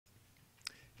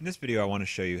In this video I want to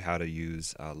show you how to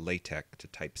use LaTeX to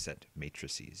typeset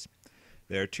matrices.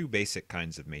 There are two basic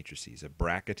kinds of matrices, a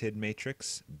bracketed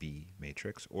matrix, B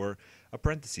matrix, or a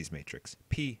parentheses matrix,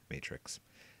 P matrix.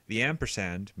 The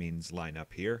ampersand means line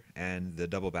up here, and the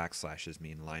double backslashes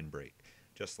mean line break,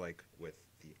 just like with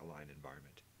the align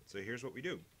environment. So here's what we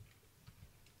do.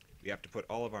 We have to put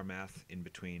all of our math in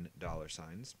between dollar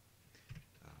signs.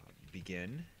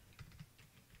 Begin,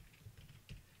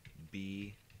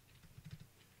 B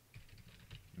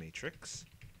matrix,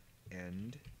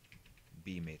 end,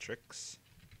 B matrix.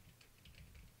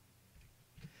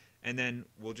 And then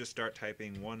we'll just start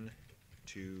typing 1,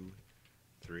 2,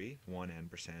 3, 1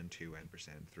 ampersand, 2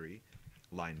 ampersand, 3,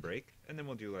 line break, and then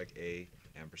we'll do like A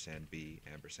ampersand B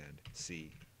ampersand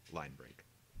C line break.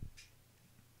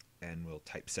 And we'll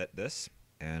typeset this,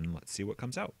 and let's see what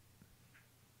comes out.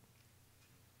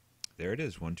 There it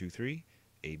is, 1, 2, 3,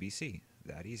 ABC.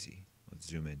 That easy. Let's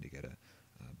zoom in to get a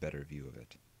better view of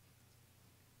it.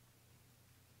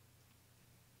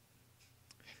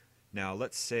 Now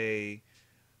let's say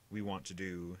we want to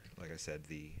do, like I said,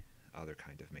 the other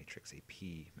kind of matrix, a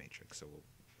P matrix. So we'll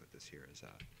put this here as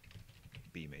a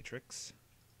B matrix,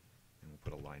 and we'll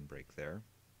put a line break there.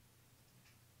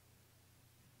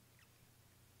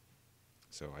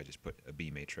 So I just put a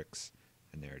B matrix,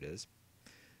 and there it is.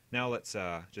 Now let's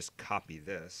just copy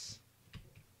this.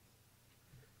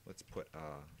 Let's put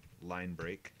a line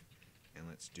break, and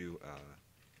let's do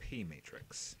a P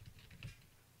matrix.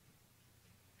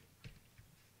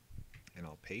 And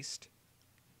I'll paste.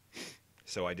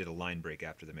 So I did a line break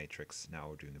after the matrix. Now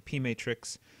we're doing a P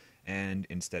matrix, and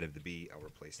instead of the B, I'll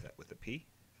replace that with a P,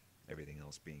 everything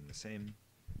else being the same.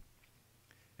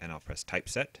 And I'll press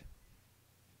typeset.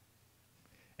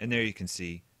 And there you can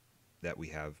see that we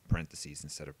have parentheses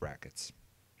instead of brackets.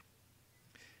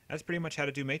 That's pretty much how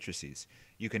to do matrices.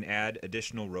 You can add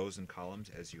additional rows and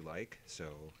columns as you like.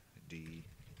 So D,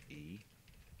 E,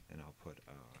 and I'll put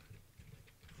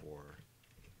 4,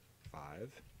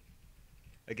 5.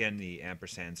 Again, the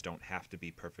ampersands don't have to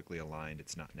be perfectly aligned.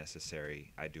 It's not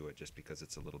necessary. I do it just because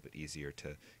it's a little bit easier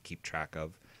to keep track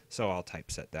of. So I'll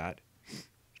typeset that.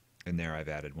 And there I've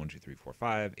added 1, 2, 3, 4,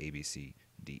 5, A, B, C,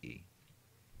 D, E.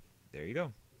 There you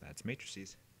go. That's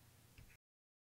matrices.